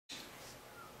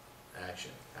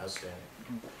action. Outstanding.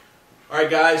 All right,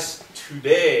 guys,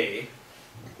 today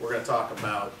we're going to talk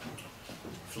about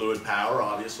fluid power,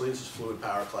 obviously. This is fluid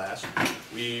power class.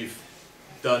 We've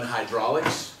done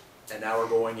hydraulics, and now we're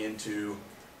going into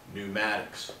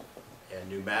pneumatics. And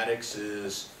pneumatics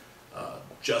is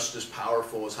just as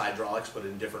powerful as hydraulics, but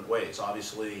in different ways.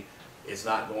 Obviously, it's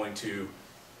not going to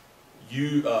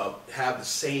have the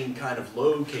same kind of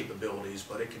load capabilities,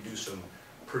 but it can do some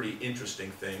pretty interesting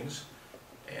things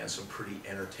and some pretty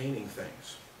entertaining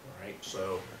things. All right,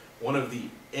 so one of the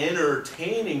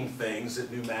entertaining things that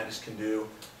pneumatics can do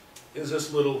is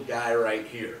this little guy right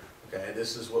here. Okay,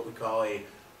 this is what we call a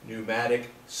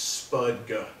pneumatic spud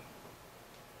gun.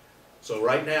 So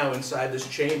right now inside this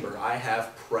chamber I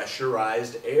have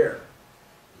pressurized air.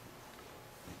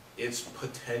 It's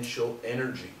potential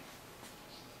energy.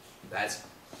 That's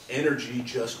energy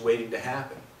just waiting to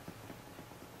happen.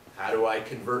 How do I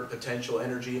convert potential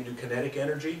energy into kinetic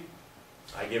energy?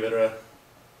 I give it a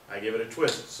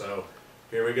twist. So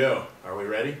here we go. Are we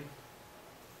ready?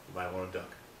 You might want to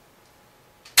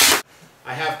duck.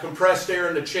 I have compressed air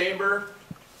in the chamber.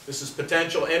 This is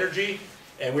potential energy,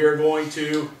 and we are going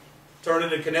to turn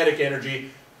it into kinetic energy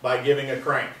by giving a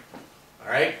crank. All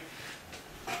right?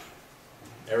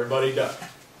 Everybody duck.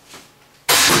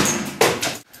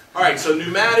 All right, so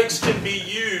pneumatics can be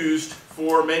used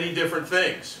for many different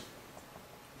things.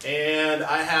 And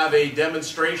I have a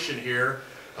demonstration here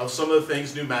of some of the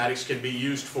things pneumatics can be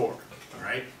used for. All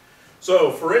right?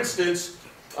 So, for instance,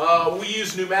 we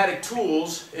use pneumatic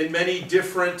tools in many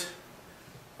different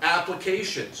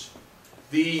applications.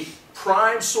 The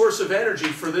prime source of energy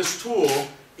for this tool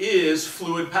is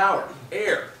fluid power,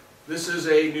 air. This is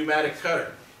a pneumatic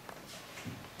cutter.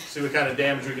 See what kind of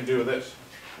damage we can do with this.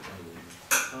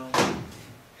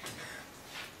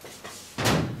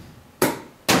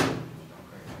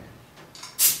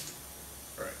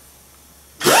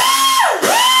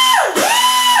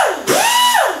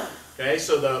 Okay,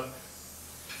 so the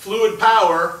fluid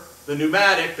power, the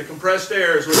pneumatic, the compressed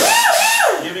air is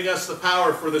what's giving us the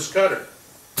power for this cutter.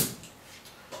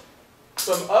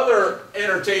 Some other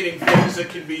entertaining things that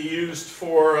can be used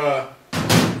for a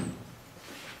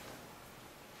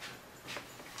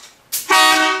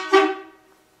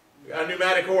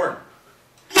pneumatic horn.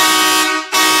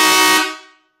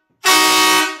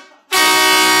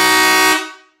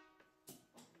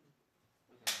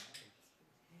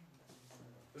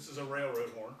 This is a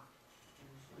railroad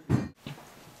horn.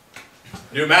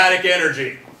 Pneumatic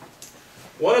energy.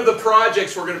 One of the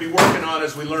projects we're going to be working on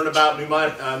as we learn about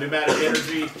pneumatic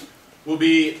energy will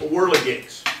be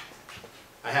Whirly-gigs.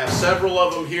 I have several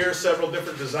of them here, several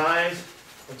different designs.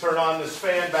 I'll turn on this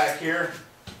fan back here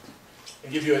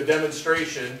and give you a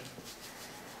demonstration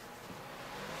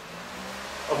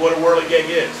of what a whirly-gig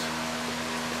is.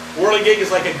 Whirly-gig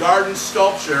is like a garden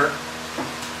sculpture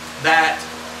that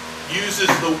uses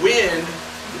the wind,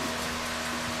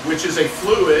 which is a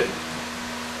fluid,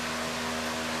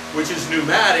 which is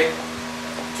pneumatic,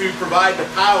 to provide the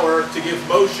power to give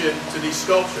motion to these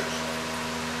sculptures.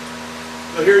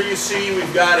 So here you see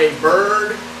we've got a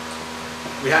bird,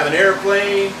 we have an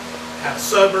airplane, we have a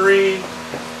submarine,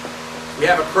 we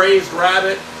have a crazed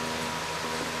rabbit,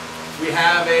 we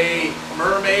have a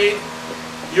mermaid.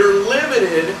 You're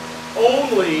limited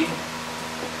only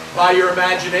by your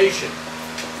imagination.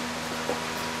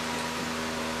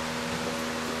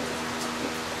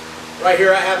 Right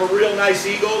here I have a real nice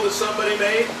eagle that somebody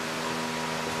made.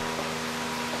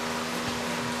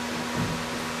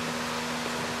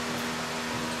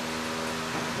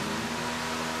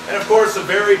 And of course a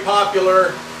very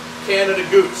popular Canada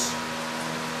goose.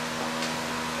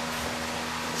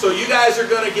 So you guys are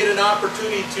going to get an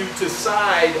opportunity to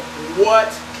decide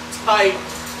what type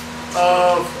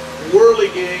of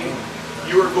whirly-gig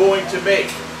you are going to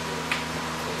make.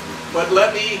 But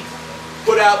let me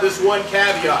put out this one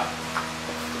caveat.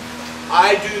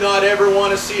 I do not ever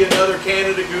want to see another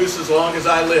Canada goose as long as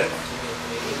I live.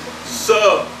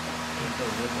 So,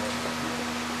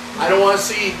 I don't want to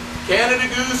see Canada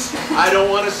goose, I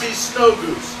don't want to see snow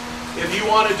goose. If you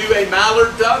want to do a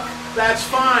mallard duck, that's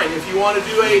fine. If you want to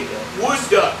do a wood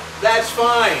duck, that's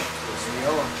fine.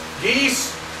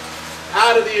 Geese,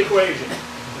 out of the equation.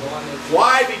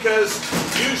 Why? Because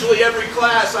usually every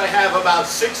class I have about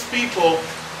 6 people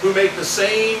who make the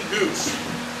same goose.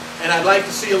 And I'd like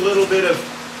to see a little bit of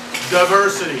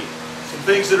diversity, some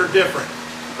things that are different.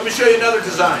 Let me show you another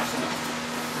design.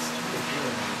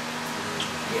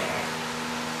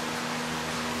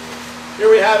 Here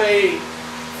we have a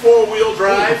 4-wheel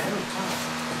drive.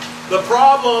 The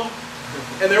problem,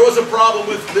 and there was a problem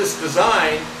with this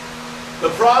design, the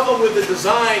problem with the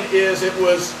design is it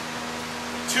was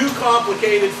too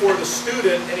complicated for the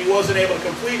student and he wasn't able to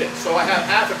complete it. So I have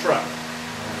half a truck,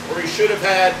 where he should have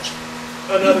had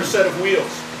another set of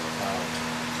wheels.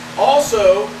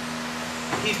 Also,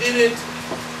 he didn't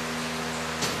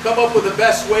come up with the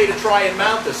best way to try and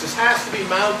mount this. This has to be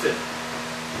mounted.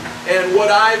 And what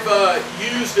I've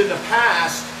used in the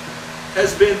past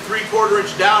has been 3/4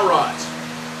 inch dowel rods.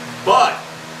 But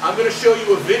I'm going to show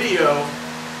you a video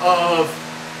of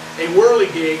a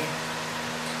whirly-gig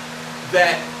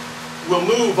that will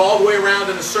move all the way around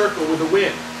in a circle with the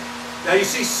wind. Now you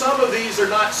see some of these are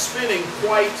not spinning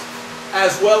quite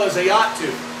as well as they ought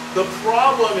to. The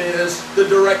problem is the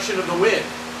direction of the wind.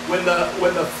 When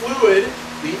the fluid,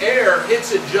 the air,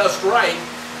 hits it just right,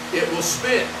 it will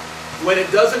spin. When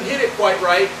it doesn't hit it quite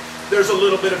right, there's a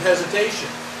little bit of hesitation.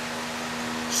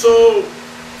 So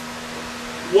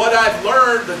what I've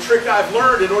learned, the trick I've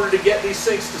learned in order to get these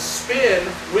things to spin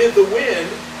with the wind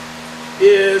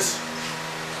is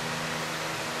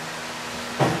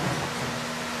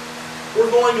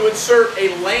we're going to insert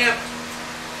a lamp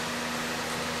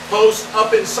post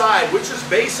up inside, which is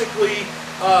basically,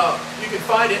 you can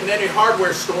find it in any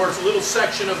hardware store. It's a little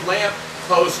section of lamp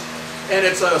post, and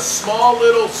it's a small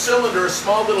little cylinder, a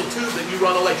small little tube that you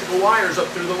run electrical wires up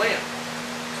through the lamp.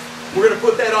 We're going to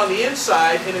put that on the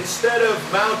inside, and instead of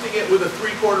mounting it with a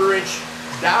 3/4 inch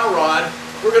dowel rod,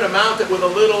 we're going to mount it with a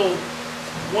little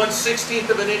 1/16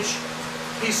 of an inch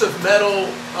piece of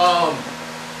metal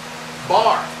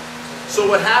bar. So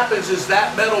what happens is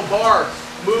that metal bar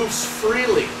moves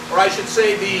freely, or I should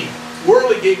say the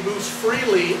whirly-gig moves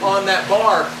freely on that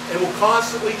bar and will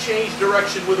constantly change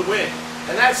direction with the wind.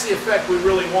 And that's the effect we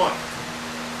really want.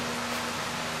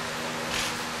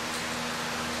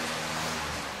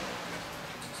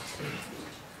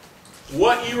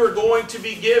 What you are going to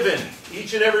be given,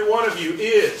 each and every one of you,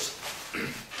 is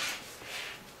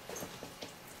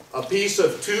a piece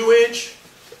of 2"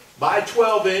 by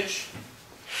 12"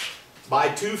 by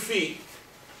 2 feet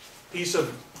piece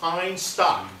of pine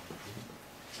stock.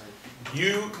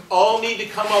 You all need to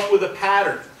come up with a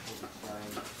pattern.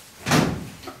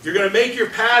 You're going to make your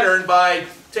pattern by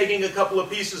taking a couple of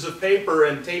pieces of paper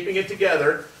and taping it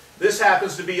together. This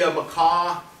happens to be a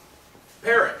macaw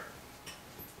parrot.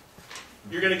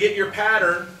 You're going to get your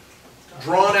pattern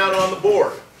drawn out on the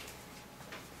board.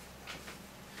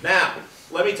 Now,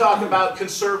 let me talk about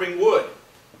conserving wood.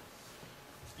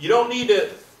 You don't need to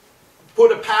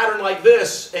put a pattern like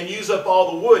this and use up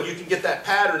all the wood. You can get that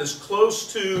pattern as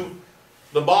close to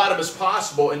the bottom as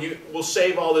possible, and you will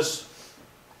save all this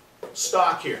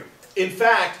stock here. In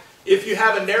fact, if you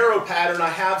have a narrow pattern, I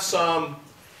have some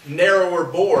narrower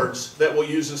boards that we'll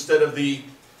use instead of the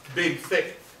big,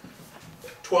 thick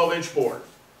 12" board.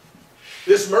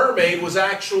 This mermaid was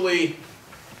actually,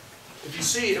 if you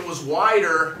see, it was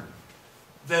wider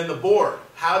than the board.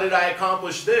 How did I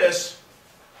accomplish this?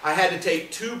 I had to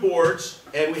take 2 boards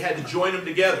and we had to join them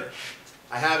together.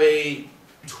 I have a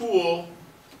tool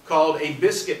called a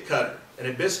biscuit cutter, and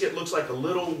a biscuit looks like a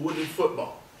little wooden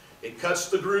football. It cuts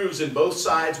the grooves in both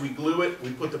sides, we glue it,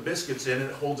 we put the biscuits in, and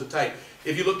it holds it tight.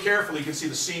 If you look carefully, you can see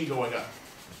the seam going up.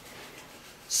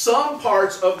 Some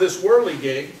parts of this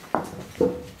whirly-gig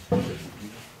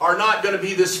are not going to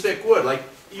be this thick wood. Like,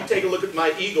 you take a look at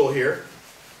my eagle here.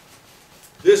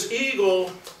 This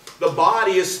eagle, the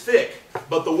body is thick,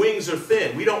 but the wings are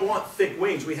thin. We don't want thick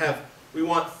wings. We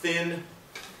want thin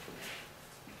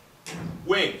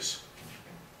wings.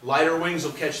 Lighter wings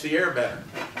will catch the air better.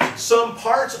 Some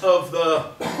parts of the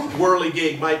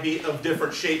whirly-gig might be of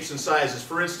different shapes and sizes.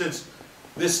 For instance,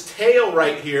 this tail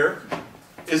right here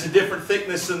is a different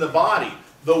thickness than the body.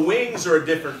 The wings are a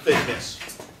different thickness.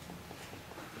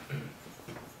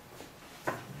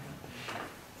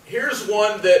 Here's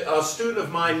one that a student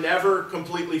of mine never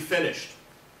completely finished.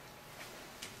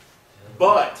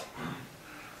 But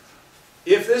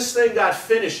if this thing got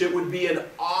finished, it would be an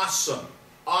awesome,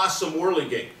 awesome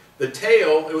whirly-gig. The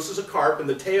tail, this is a carp, and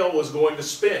the tail was going to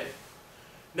spin.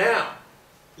 Now,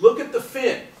 look at the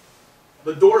fin,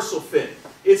 the dorsal fin.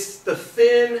 It's the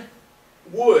thin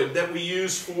wood that we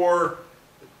use for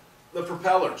the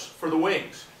propellers, for the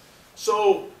wings.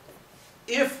 So,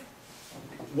 if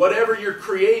whatever you're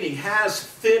creating has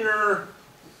thinner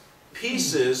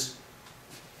pieces,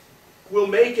 we'll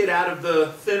make it out of the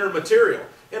thinner material.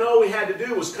 And all we had to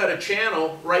do was cut a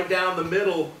channel right down the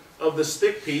middle of this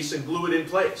thick piece and glue it in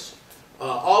place.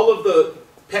 All of the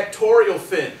pectoral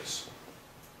fins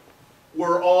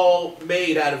were all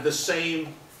made out of the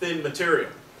same thin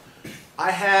material. I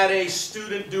had a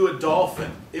student do a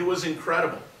dolphin. It was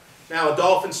incredible. Now, a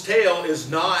dolphin's tail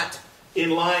is not in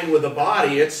line with the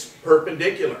body, it's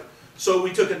perpendicular. So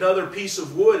we took another piece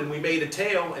of wood and we made a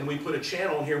tail and we put a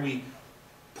channel, and here we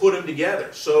put them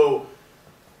together. So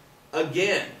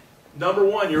again, number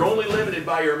one, you're only limited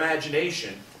by your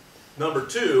imagination. Number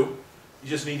two, you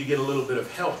just need to get a little bit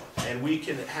of help, and we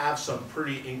can have some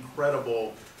pretty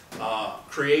incredible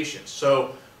creations.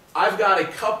 So I've got a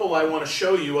couple I want to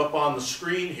show you up on the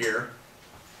screen here,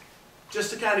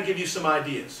 just to kind of give you some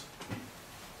ideas.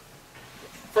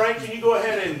 Frank, can you go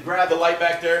ahead and grab the light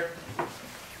back there?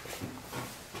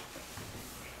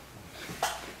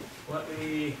 Let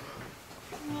me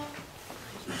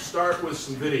start with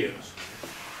some videos.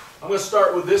 I'm going to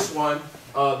start with this one.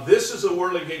 This is a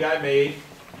whirligig I made.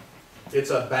 It's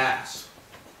a bass.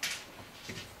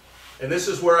 And this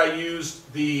is where I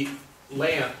used the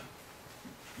lamp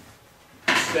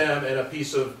stem and a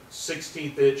piece of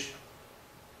 1/16 inch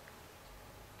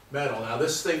metal. Now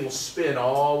this thing will spin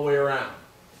all the way around,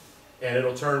 and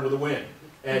it'll turn with the wind.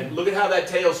 And look at how that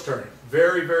tail's turning,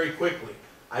 very, very quickly.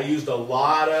 I used a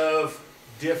lot of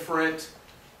different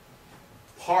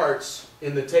parts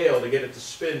in the tail to get it to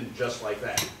spin just like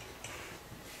that.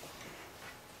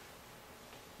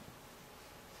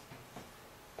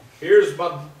 Here's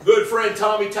my good friend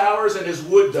Tommy Towers and his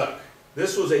wood duck.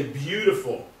 This was a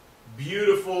beautiful,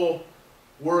 beautiful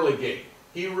whirligig.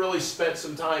 He really spent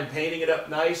some time painting it up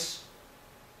nice.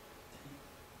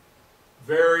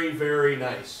 Very, very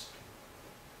nice.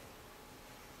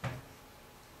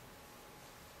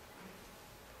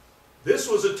 This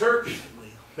was a turkey.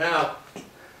 Now,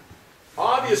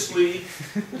 obviously,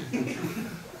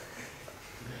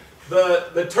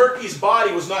 the turkey's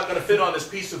body was not going to fit on this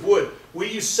piece of wood. We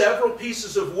used several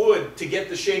pieces of wood to get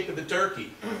the shape of the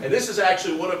turkey. And this is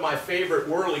actually one of my favorite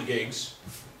whirligigs.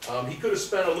 He could have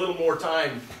spent a little more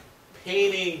time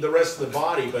painting the rest of the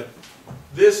body, but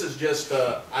this is just,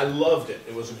 I loved it.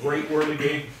 It was a great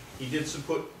whirligig. He did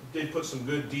put some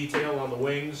good detail on the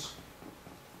wings.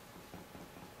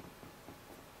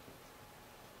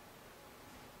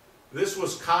 This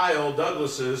was Kyle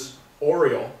Douglas's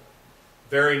Oriole.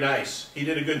 Very nice. He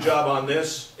did a good job on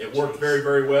this. It worked very,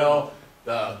 very well.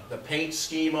 The paint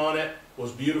scheme on it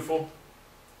was beautiful.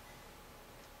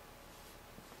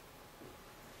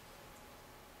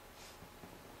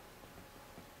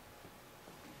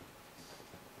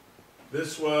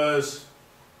 This was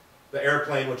the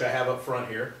airplane, which I have up front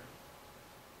here.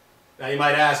 Now you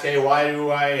might ask, hey, why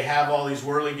do I have all these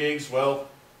whirligigs? Well,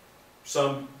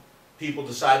 some people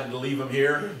decided to leave them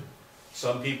here.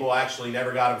 Some people actually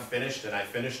never got them finished, and I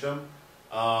finished them.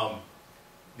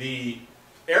 The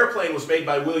airplane was made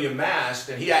by William Mast,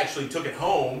 and he actually took it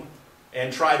home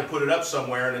and tried to put it up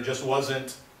somewhere, and it just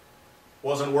wasn't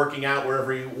working out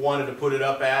wherever he wanted to put it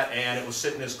up at, and it was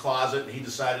sitting in his closet, and he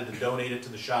decided to donate it to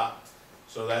the shop.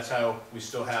 So that's how we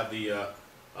still have the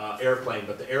airplane,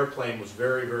 but the airplane was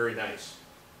very, very nice.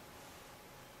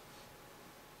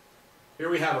 Here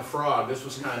we have a frog. This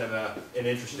was kind of an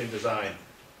interesting design.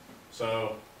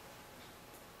 So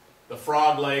the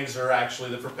frog legs are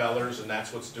actually the propellers, and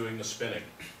that's what's doing the spinning.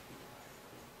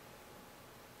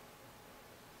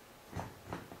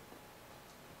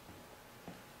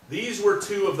 These were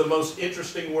two of the most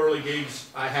interesting whirligigs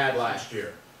I had last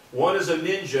year. One is a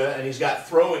ninja, and he's got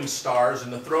throwing stars,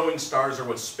 and the throwing stars are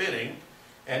what's spinning.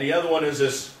 And the other one is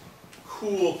this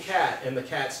cool cat, and the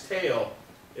cat's tail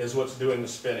is what's doing the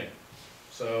spinning.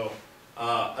 So,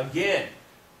 again,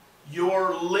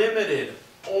 you're limited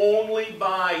only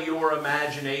by your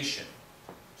imagination.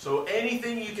 So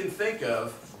anything you can think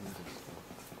of,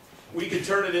 we could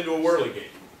turn it into a whirligig.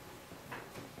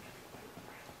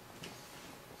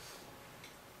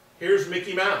 Here's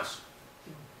Mickey Mouse.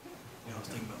 You know, I was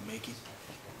thinking about Mickey.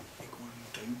 Pick one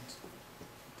of the boots.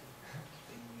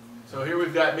 So here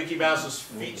we've got Mickey Mouse's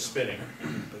feet spinning.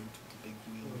 Big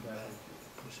wheel in the back.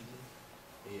 Pushes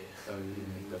it. Yeah. Oh, you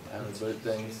didn't make the paddle boat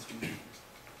things.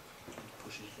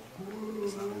 Pushes forward.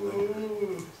 It's not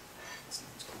right. It's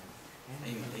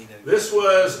cool. This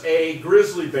was a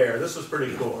grizzly bear. This was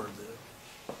pretty cool.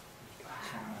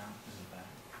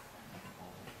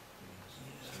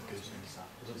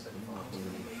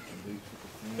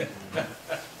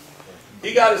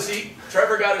 He got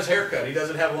Trevor got his hair cut. He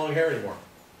doesn't have long hair anymore.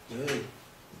 Good.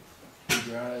 You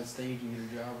dry that stage and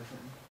get a job or something?